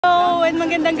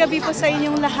Magandang gabi po sa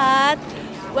inyong lahat.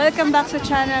 Welcome back sa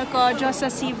channel ko,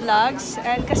 GF Vlogs.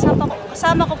 And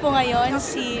kasama ko po ngayon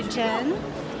si Jen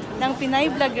ng Pinay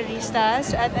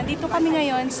Vloggeristas. At andito kami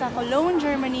ngayon sa Cologne,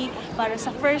 Germany para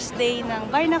sa first day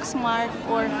ng Weinachtsmarkt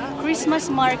or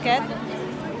Christmas market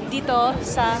dito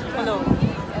sa Cologne.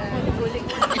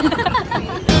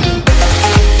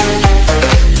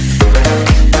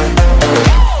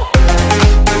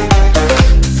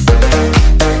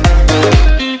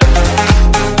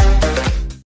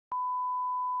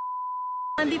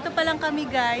 Nandito pa lang kami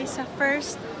guys sa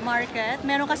first market.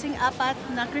 Meron kasing apat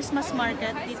na Christmas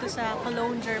market dito sa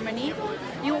Cologne, Germany.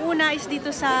 Yung una is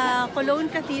dito sa Cologne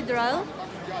Cathedral.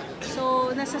 So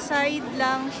nasa side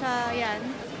lang siya yan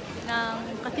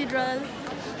ng Cathedral.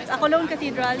 Cologne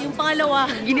Cathedral. Yung pangalawa,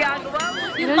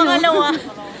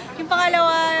 yung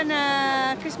pangalawa na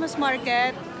Christmas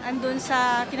market andun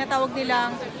sa tinatawag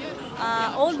nilang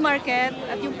Old Market,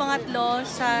 at yung pangatlo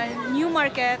sa New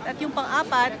Market, at yung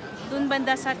pang-apat dun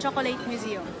banda sa Chocolate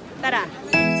Museum. Tara!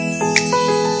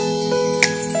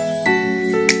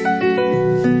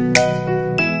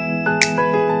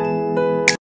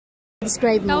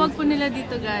 Describe mo. Tawag po nila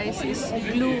dito guys is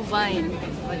blue wine.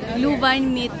 Blue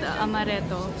wine meet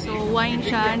amaretto. So wine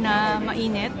siya na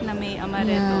mainit na may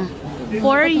amaretto.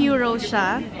 4 euros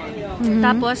siya.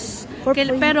 Tapos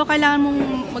pero kailangan mong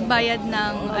magbayad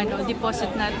ng deposit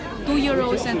na 2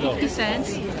 euros and 50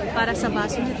 cents para sa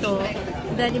baso nito.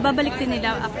 Then ibabalik din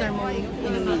nila after mo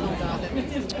inumin.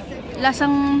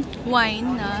 Lasang wine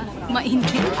na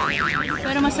mainit.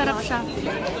 Pero masarap siya.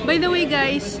 By the way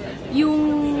guys, yung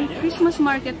Christmas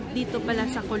market dito pala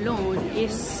sa Cologne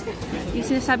is yung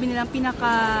sinasabi nilang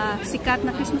pinakasikat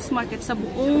na Christmas market sa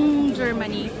buong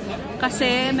Germany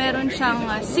kasi meron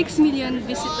siyang 6 million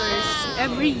visitors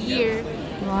every year.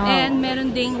 Wow. And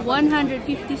meron ding 150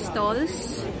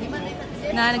 stalls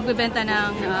na nagbebenta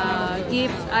ng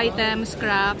gift items,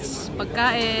 crafts,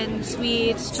 pagkain,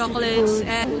 sweets, chocolates,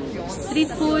 and street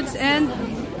foods, and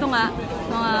ito nga,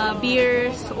 mga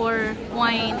beers or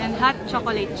wine and hot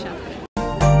chocolate siya.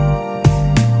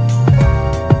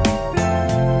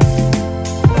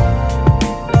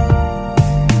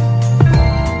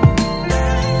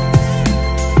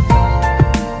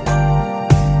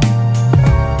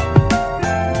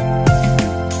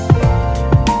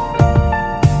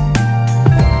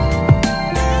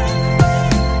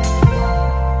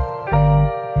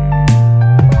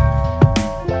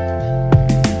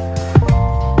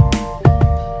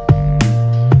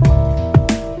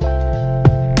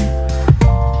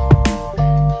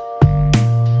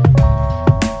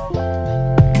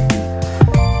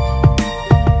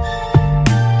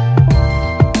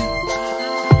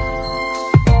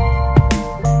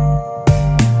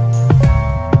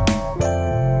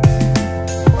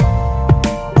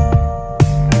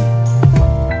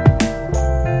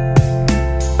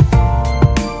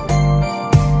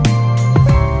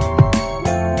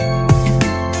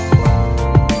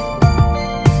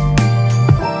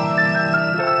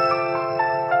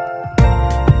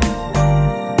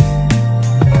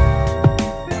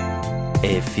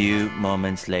 A few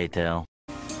moments later.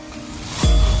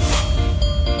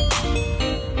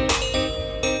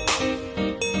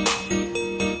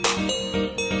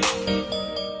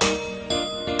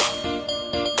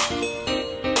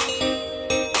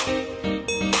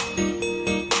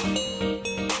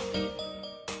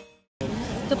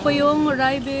 Ito po yung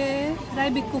Raibe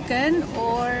Kuchen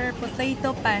or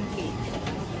potato pancake.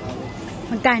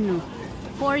 Magkano?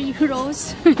 4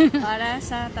 euros para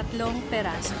sa 3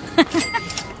 peraso.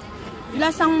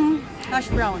 Lasang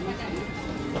hash brown.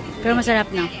 Pero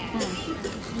masarap na.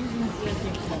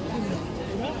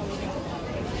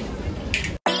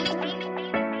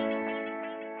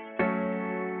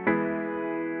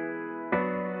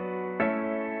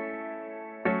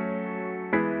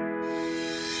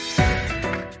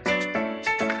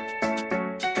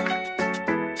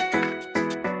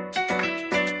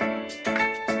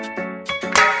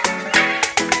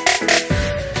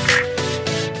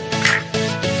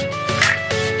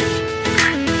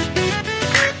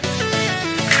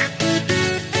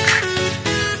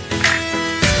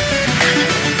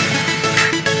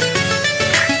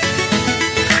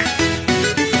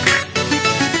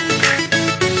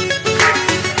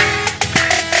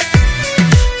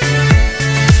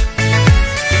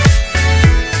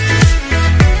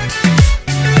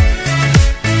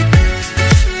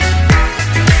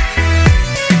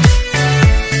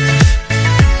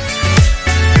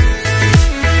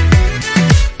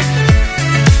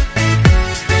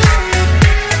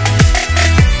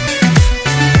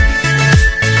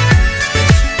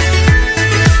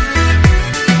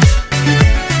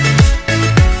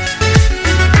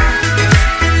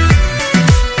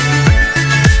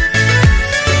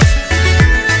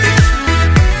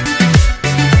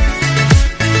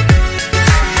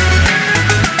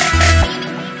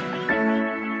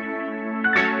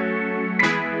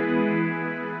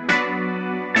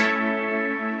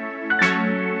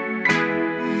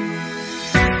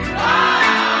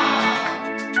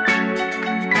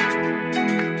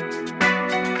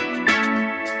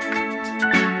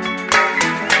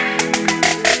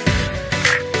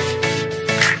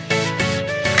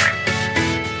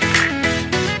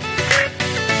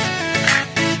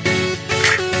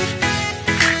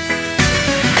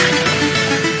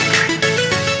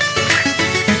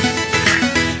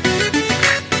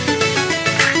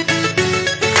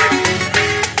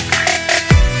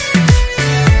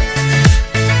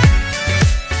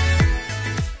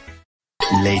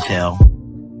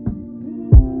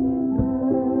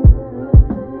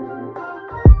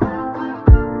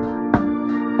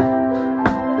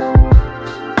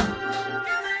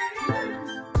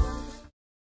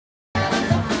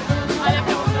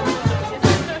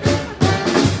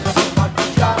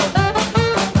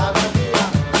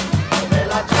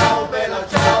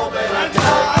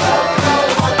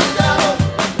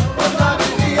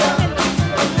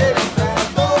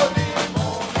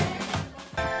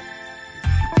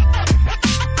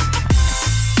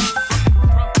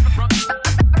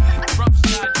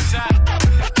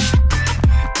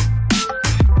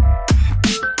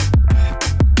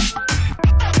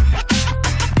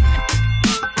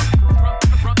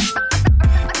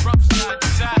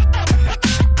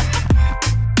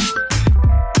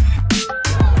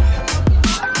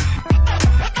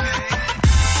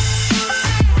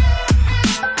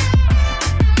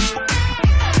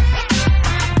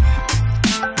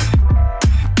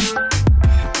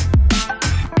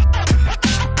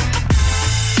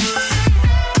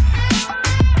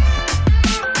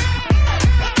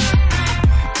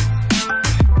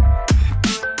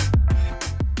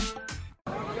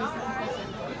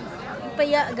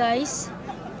 guys.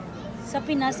 Sa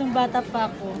Pinas, nung bata pa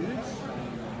ako,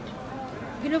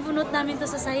 binubunot namin to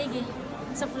sa sahig eh.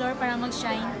 Sa floor para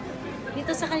mag-shine.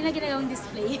 Dito sa kanila ginagawang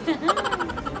display.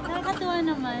 Nakakatuwa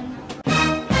naman.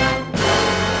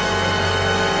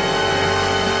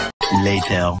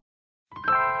 Later.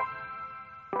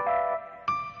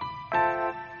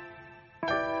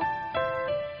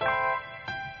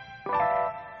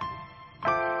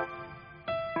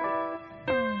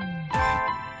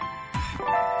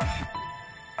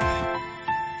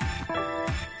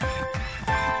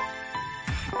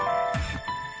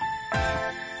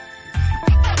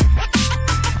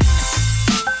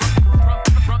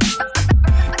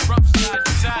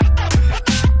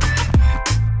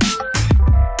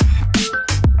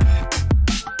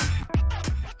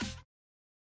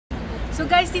 So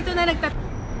guys, dito na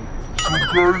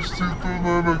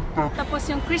tapos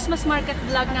yung Christmas market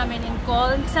vlog namin in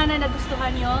Cologne. Sana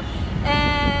nagustuhan nyo.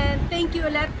 And thank you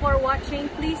ulit for watching.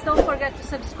 Please don't forget to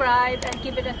subscribe and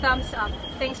give it a thumbs up.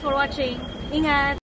 Thanks for watching. Ingat!